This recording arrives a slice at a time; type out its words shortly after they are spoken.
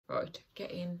Right,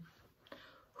 get in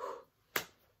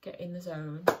the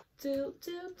zone.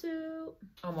 Oh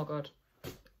my god,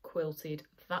 quilted,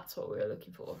 that's what we were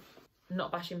looking for.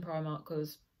 Not bashing Primark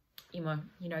because you know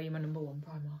you're my number one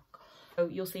Primark. So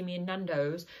you'll see me in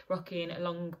Nando's rocking a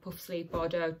long puff sleeve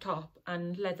Bardot top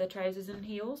and leather trousers and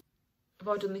heels. Have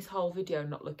I done this whole video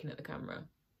not looking at the camera?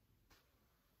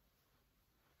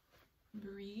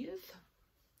 Breathe,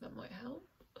 that might help.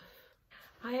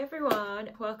 Hi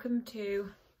everyone, welcome to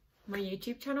my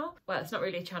YouTube channel. Well, it's not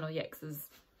really a channel yet because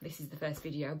this is the first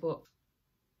video, but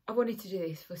I wanted to do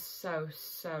this for so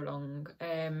long.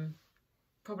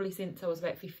 Probably since I was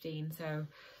about 15, so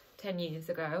 10 years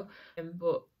ago.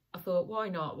 But I thought, why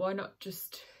not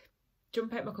just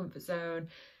jump out my comfort zone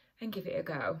and give it a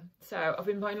go. So I've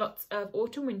been buying lots of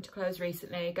autumn winter clothes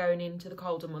recently, going into the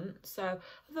colder months, so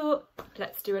I thought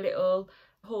let's do a little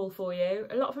haul for you.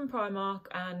 A lot from Primark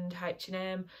and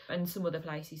H&M and some other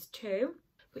places too.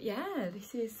 But yeah,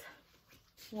 this is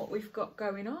what we've got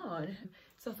going on.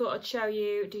 So I thought I'd show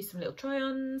you, do some little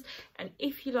try-ons, and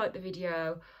if you like the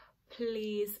video,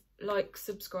 please like,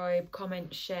 subscribe,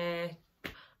 comment, share,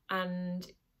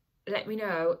 and let me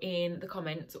know in the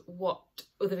comments what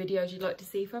other videos you'd like to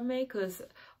see from me, because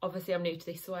obviously I'm new to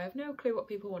this, so I have no clue what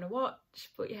people want to watch.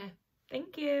 But yeah,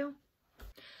 thank you.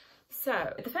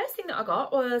 So the first thing that I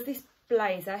got was this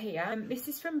blazer here. This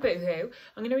is from Boohoo.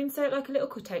 I'm going to insert like a little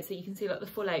cutout so you can see like the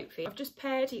full outfit. I've just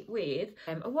paired it with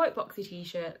a white boxy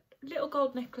t-shirt, little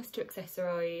gold necklace to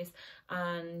accessorise,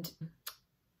 and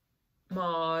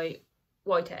my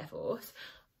white Air Force.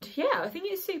 Yeah, I think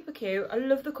it's super cute. I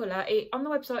love the colour. On the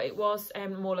website it was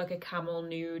more like a camel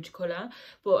nude colour,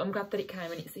 but I'm glad that it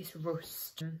came and it's this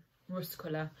rust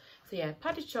colour. So yeah,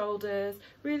 padded shoulders,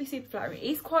 really super flattering. It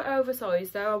is quite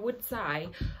oversized though, I would say.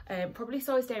 Probably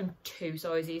sized down 2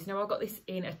 sizes. Now I got this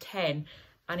in a 10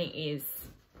 and it is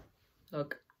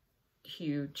like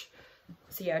huge.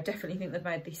 So yeah, I definitely think they've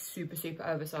made this super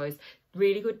oversized.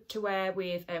 Really good to wear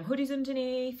with hoodies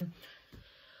underneath.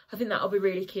 I think that'll be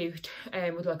really cute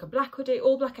with like a black hoodie,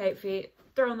 all black outfit,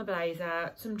 throw on the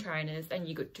blazer, some trainers, and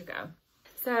you're good to go.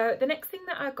 So the next thing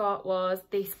that I got was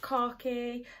this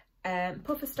khaki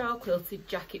puffer style quilted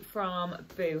jacket from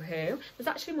Boohoo. There's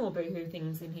actually more Boohoo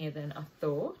things in here than I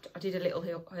thought. I did a little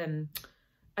haul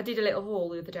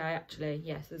the other day actually.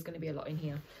 Yes, there's going to be a lot in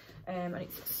here, and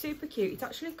it's super cute. It's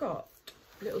actually got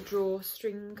little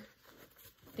drawstring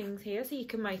things here, so you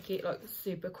can make it like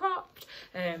super cropped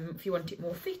if you want it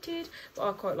more fitted, but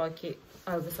I quite like it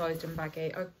oversized and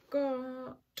baggy.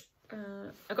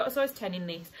 I got a size 10 in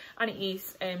this, and it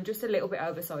is just a little bit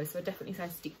oversized, so I definitely say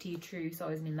stick to your true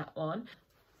sizing in that one.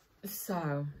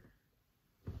 So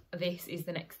this is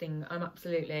the next thing. I'm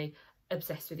absolutely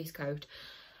obsessed with this coat.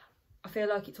 I feel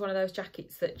like it's one of those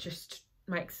jackets that just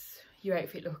makes your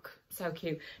outfit look so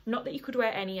cute. Not that you could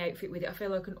wear any outfit with it. I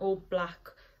feel like an all black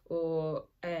or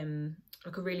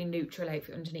like a really neutral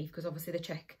outfit underneath, because obviously the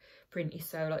check print is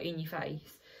so like in your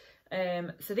face.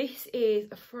 So this is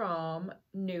from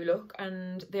New Look,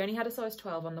 and they only had a size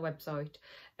 12 on the website.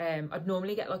 I'd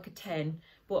normally get like a 10,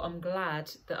 but I'm glad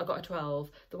that I got a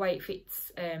 12. The way it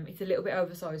fits, it's a little bit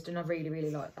oversized, and I really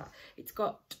like that. It's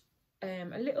got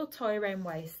a little tie around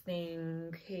waist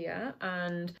thing here,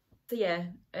 and so yeah,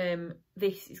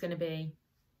 this is going to be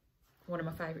one of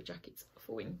my favourite jackets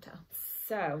for winter.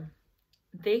 So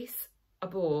this I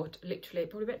bought literally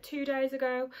probably about 2 days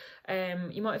ago.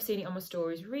 You might have seen it on my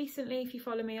stories recently if you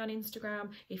follow me on Instagram.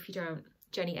 If you don't,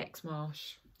 Jenny X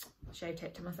Marsh, shout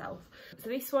out to myself. So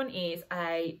this one is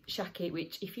a SHACKET,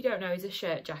 which if you don't know is a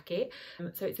shirt jacket.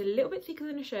 So it's a little bit thicker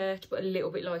than a shirt but a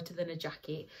little bit lighter than a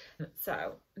jacket.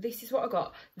 So this is what I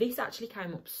got. This actually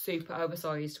came up super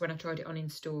oversized when I tried it on in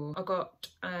store. I got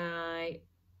a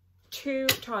 2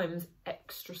 times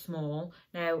extra small.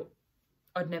 Now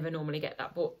I'd never normally get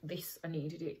that, but this I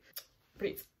needed it. But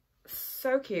it's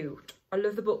so cute. I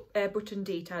love the button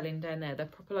detailing down there. They're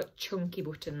proper like chunky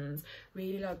buttons,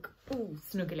 really like, ooh,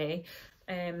 snuggly.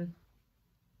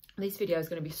 This video is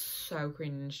going to be so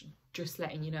cringe, just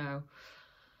letting you know.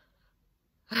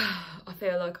 I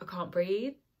feel like I can't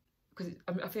breathe because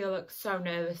I feel like so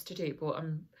nervous to do it, but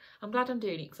I'm glad I'm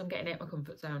doing it because I'm getting out my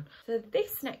comfort zone. So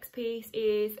this next piece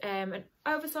is an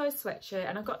oversized sweatshirt,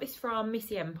 and I got this from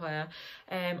Missy Empire.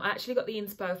 I actually got the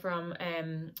inspo from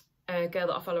a girl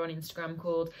that I follow on Instagram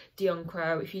called Dion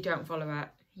Crow. If you don't follow her,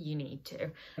 you need to.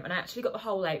 And I actually got the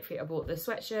whole outfit. I bought the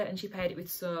sweatshirt and she paired it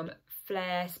with some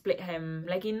flare split hem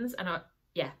leggings, and I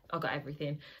got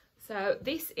everything. So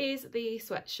this is the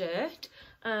sweatshirt,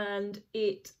 and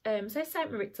it says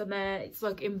St. Moritz on there. It's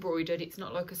like embroidered, it's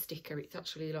not like a sticker, it's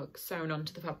actually like sewn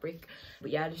onto the fabric.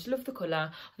 But yeah, I just love the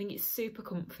colour. I think it's super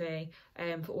comfy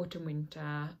for autumn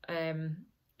winter. And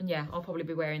yeah, I'll probably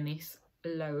be wearing this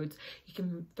loads. You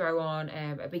can throw on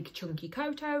a big chunky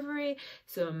coat over it,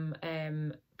 some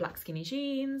black skinny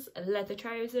jeans, leather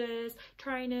trousers,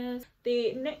 trainers.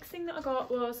 The next thing that I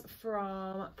got was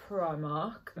from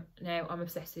Primark. Now I'm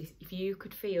obsessed with this. If you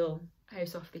could feel how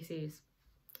soft this is,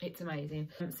 it's amazing.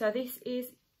 So this is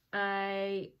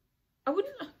a, I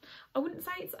wouldn't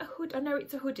say it's a hood. I know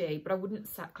it's a hoodie, but I wouldn't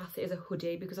class it as a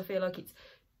hoodie because I feel like it's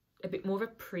a bit more of a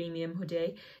premium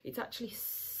hoodie. It's actually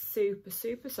super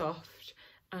soft,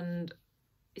 and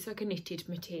it's like a knitted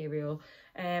material,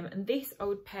 and this I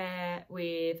would pair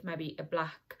with maybe a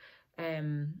black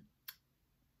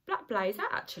blazer.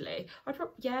 Actually, I'd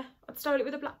style it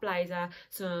with a black blazer,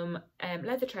 some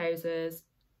leather trousers,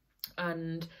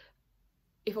 and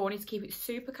if I wanted to keep it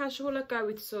super casual, I'd go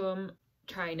with some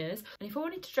trainers, and if I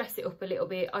wanted to dress it up a little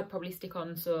bit, I'd probably stick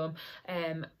on some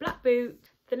black boots.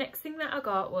 The next thing that I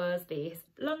got was this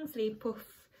long sleeve puff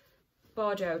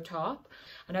Bardot top.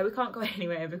 I know we can't go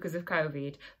anywhere because of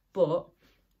COVID, but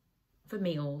for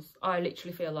meals, I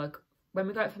literally feel like when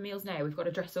we go out for meals now, we've got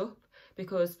to dress up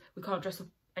because we can't dress up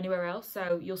anywhere else.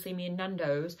 So you'll see me in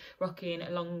Nando's rocking a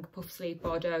long puff sleeve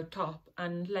Bardot top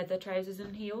and leather trousers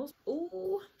and heels.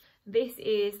 Ooh, this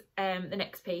is the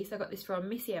next piece. I got this from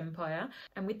Missy Empire,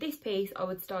 and with this piece I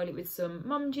would style it with some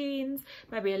mom jeans,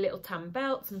 maybe a little tan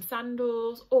belt, some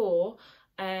sandals, or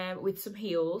with some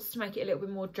heels to make it a little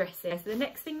bit more dressy. So the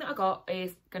next thing that I got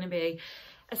is going to be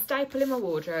a staple in my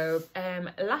wardrobe.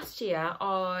 Last year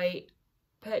I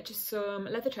purchased some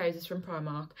leather trousers from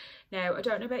Primark. Now I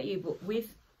don't know about you, but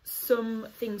with some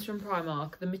things from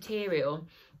Primark, the material,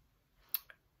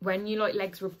 when you like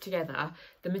legs rub together,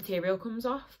 the material comes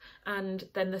off and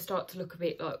then they start to look a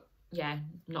bit like, yeah,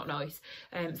 not nice.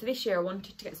 So this year I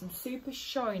wanted to get some super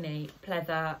shiny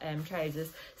pleather trousers.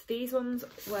 So these ones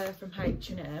were from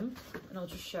H&M, and I'll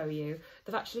just show you.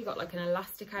 They've actually got like an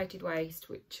elasticated waist,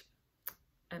 which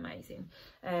amazing.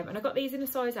 And I got these in a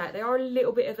size 8. They are a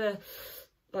little bit of a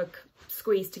like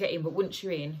squeeze to get in, but once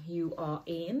you're in, you are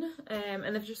in.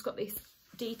 And they've just got this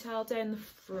detail down the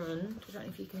front. I don't know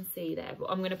if you can see there, but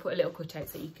I'm going to put a little cutout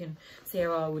so you can see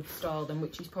how I would style them,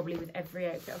 which is probably with every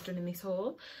outfit I've done in this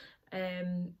haul.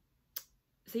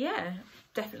 So yeah,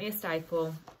 definitely a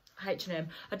staple. H&M.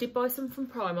 I did buy some from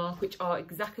Primark, which are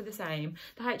exactly the same.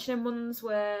 The H&M ones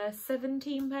were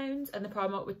 £17 and the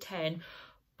Primark were 10,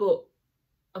 but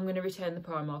I'm going to return the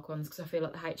Primark ones because I feel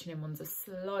like the H&M ones are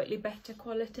slightly better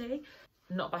quality.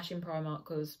 I'm not bashing Primark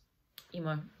because you're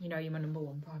my number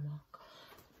one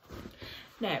Primark.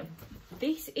 Now,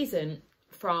 this isn't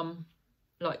from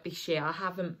like this year. I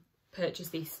haven't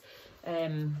purchased this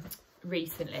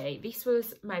recently. This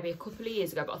was maybe a couple of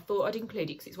years ago, but I thought I'd include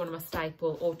it because it's one of my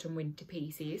staple autumn winter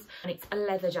pieces, and it's a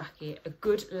leather jacket, a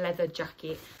good leather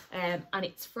jacket, and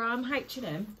it's from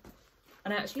H&M,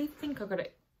 and I actually think I got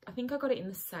it in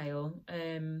the sale.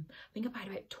 I think I paid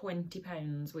about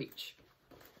 £20, which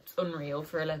is unreal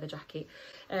for a leather jacket.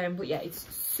 But yeah,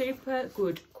 it's super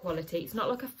good quality. It's not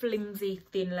like a flimsy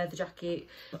thin leather jacket,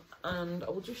 and I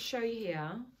will just show you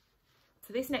here.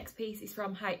 So this next piece is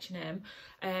from H&M.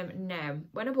 Now,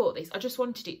 when I bought this, I just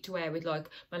wanted it to wear with like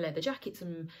my leather jacket,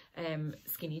 some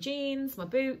skinny jeans, my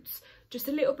boots, just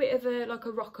a little bit of a like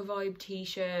a rocker vibe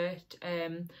t-shirt.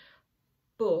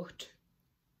 But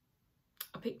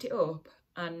I picked it up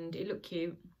and it looked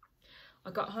cute. I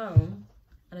got home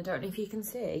and I don't know if you can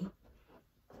see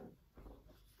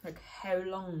like how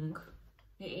long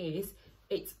it is.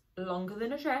 It's longer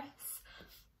than a dress,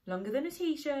 longer than a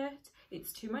t-shirt.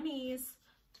 It's to my knees,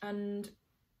 and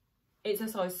it's a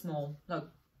size small. Like,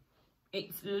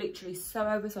 it's literally so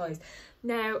oversized.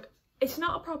 Now, it's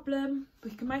not a problem.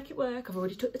 We can make it work. I've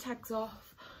already took the tags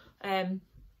off.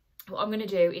 What I'm going to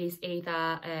do is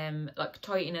either like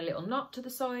tie it in a little knot to the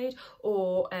side,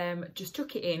 or just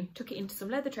tuck it into some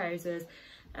leather trousers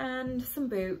and some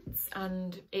boots,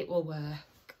 and it will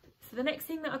work. So the next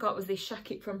thing that I got was this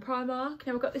SHACKET from Primark.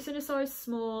 Now I got this in a size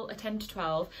small, a 10 to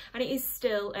 12, and it is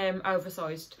still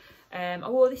oversized. I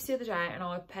wore this the other day and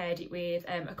I paired it with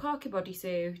a khaki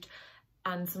bodysuit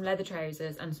and some leather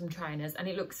trousers and some trainers, and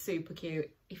it looks super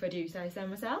cute if I do say so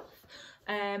myself.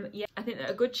 Yeah, I think that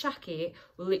a good SHACKET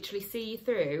will literally see you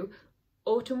through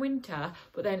autumn winter,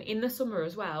 but then in the summer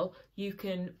as well you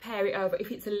can pair it over.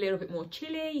 If it's a little bit more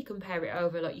chilly, you can pair it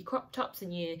over like your crop tops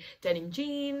and your denim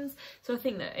jeans. So I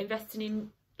think that investing in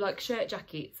like shirt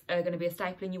jackets are going to be a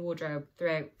staple in your wardrobe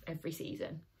throughout every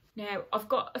season. Now, I've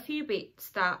got a few bits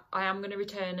that I am going to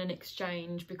return and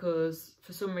exchange because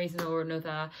for some reason or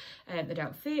another they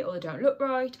don't fit or they don't look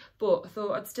right, but I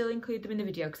thought I'd still include them in the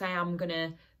video because I am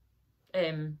going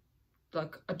to,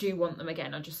 like, I do want them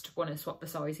again. I just want to swap the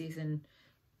sizes, and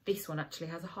this one actually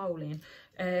has a hole in.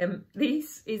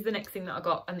 This is the next thing that I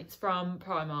got, and it's from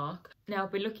Primark. Now,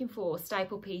 I've been looking for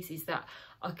staple pieces that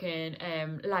I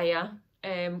can layer.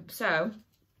 So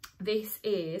this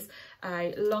is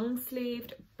a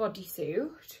long-sleeved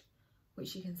bodysuit,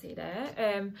 which you can see there,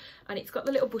 and it's got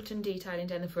the little button detailing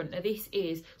down the front. Now, this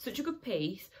is such a good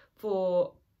piece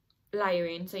for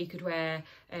layering, so you could wear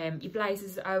your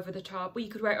blazers over the top, or you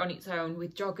could wear it on its own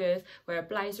with joggers, wear a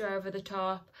blazer over the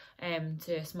top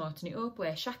to smarten it up,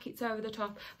 wear shackets over the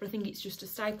top. But I think it's just a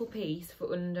staple piece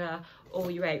for under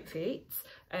all your outfits,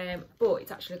 but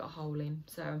it's actually got a hole in,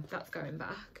 so that's going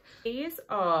back. These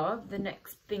are the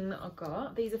next thing that I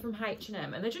got. These are from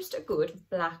H&M, and they're just a good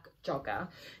black jogger.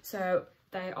 So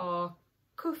they are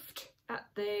cuffed at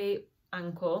the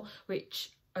ankle,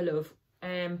 which I love,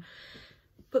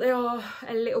 but they are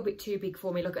a little bit too big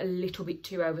for me, like a little bit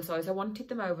too oversized. I wanted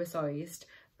them oversized,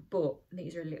 but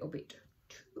these are a little bit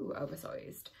too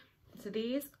oversized. So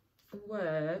these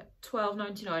were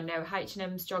 £12.99. Now,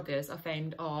 H&M's joggers I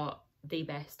found are the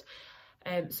best.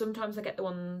 Sometimes I get the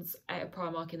ones out of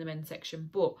Primark in the men's section,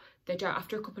 but they don't,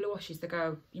 after a couple of washes, they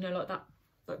go, you know, like that,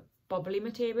 like bobbly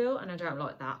material, and I don't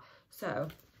like that. So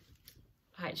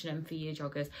H&M for your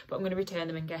joggers, but I'm going to return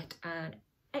them and get an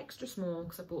extra small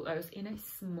because I bought those in a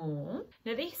small.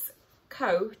 Now, this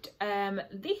coat,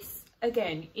 this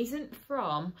again isn't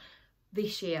from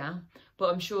this year,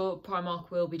 but I'm sure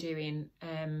Primark will be doing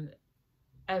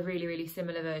a really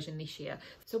similar version this year.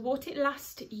 So I bought it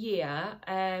last year,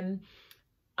 and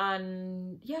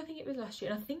yeah, I think it was last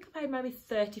year, and I think I paid maybe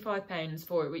 £35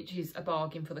 for it, which is a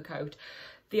bargain for the coat.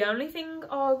 The only thing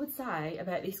I would say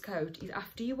about this coat is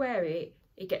after you wear it,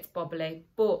 it gets bobbly,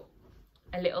 but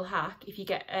a little hack, if you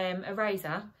get a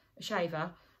razor, a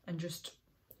shaver, and just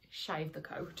shave the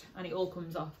coat, and it all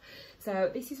comes off. So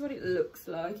this is what it looks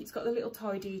like. It's got the little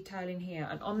tie detail in here,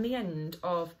 and on the end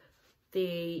of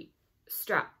the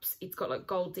straps it's got like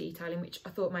gold detailing, which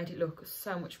I thought made it look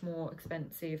so much more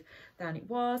expensive than it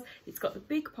was. It's got the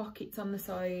big pockets on the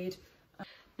side.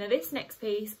 Now, this next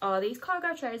piece are these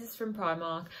cargo trousers from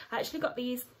Primark. I actually got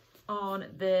these on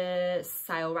the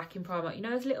sale rack in Primark. You know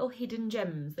those little hidden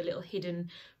gems, the little hidden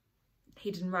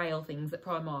rail things that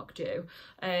Primark do,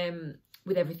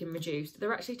 with everything reduced.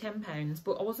 They're actually £10,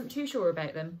 but I wasn't too sure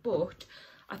about them, but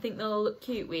I think they'll look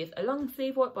cute with a long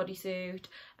sleeve white bodysuit,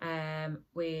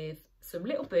 with some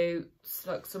little boots,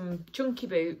 like some chunky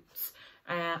boots,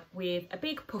 with a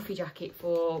big puffy jacket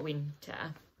for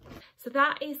winter. So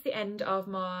that is the end of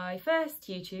my first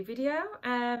YouTube video.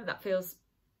 That feels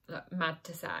like mad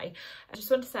to say. I just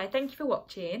want to say thank you for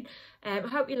watching. I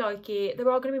hope you like it. There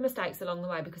are going to be mistakes along the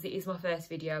way because it is my first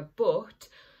video, but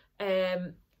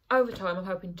over time I'm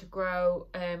hoping to grow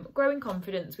in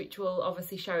confidence, which will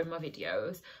obviously show in my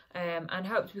videos, and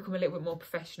hope to become a little bit more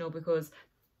professional because,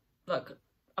 like,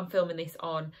 I'm filming this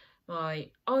on my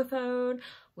iPhone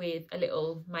with a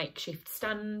little makeshift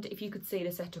stand. If you could see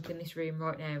the setup in this room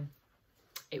right now,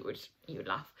 you would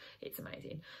laugh. It's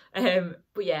amazing.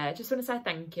 But yeah, just want to say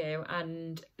thank you,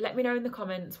 and let me know in the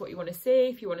comments what you want to see.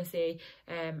 If you want to see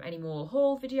any more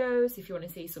haul videos, if you want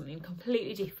to see something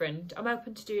completely different, I'm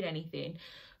open to doing anything.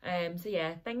 So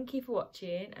yeah, thank you for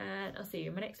watching, and I'll see you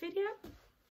in my next video.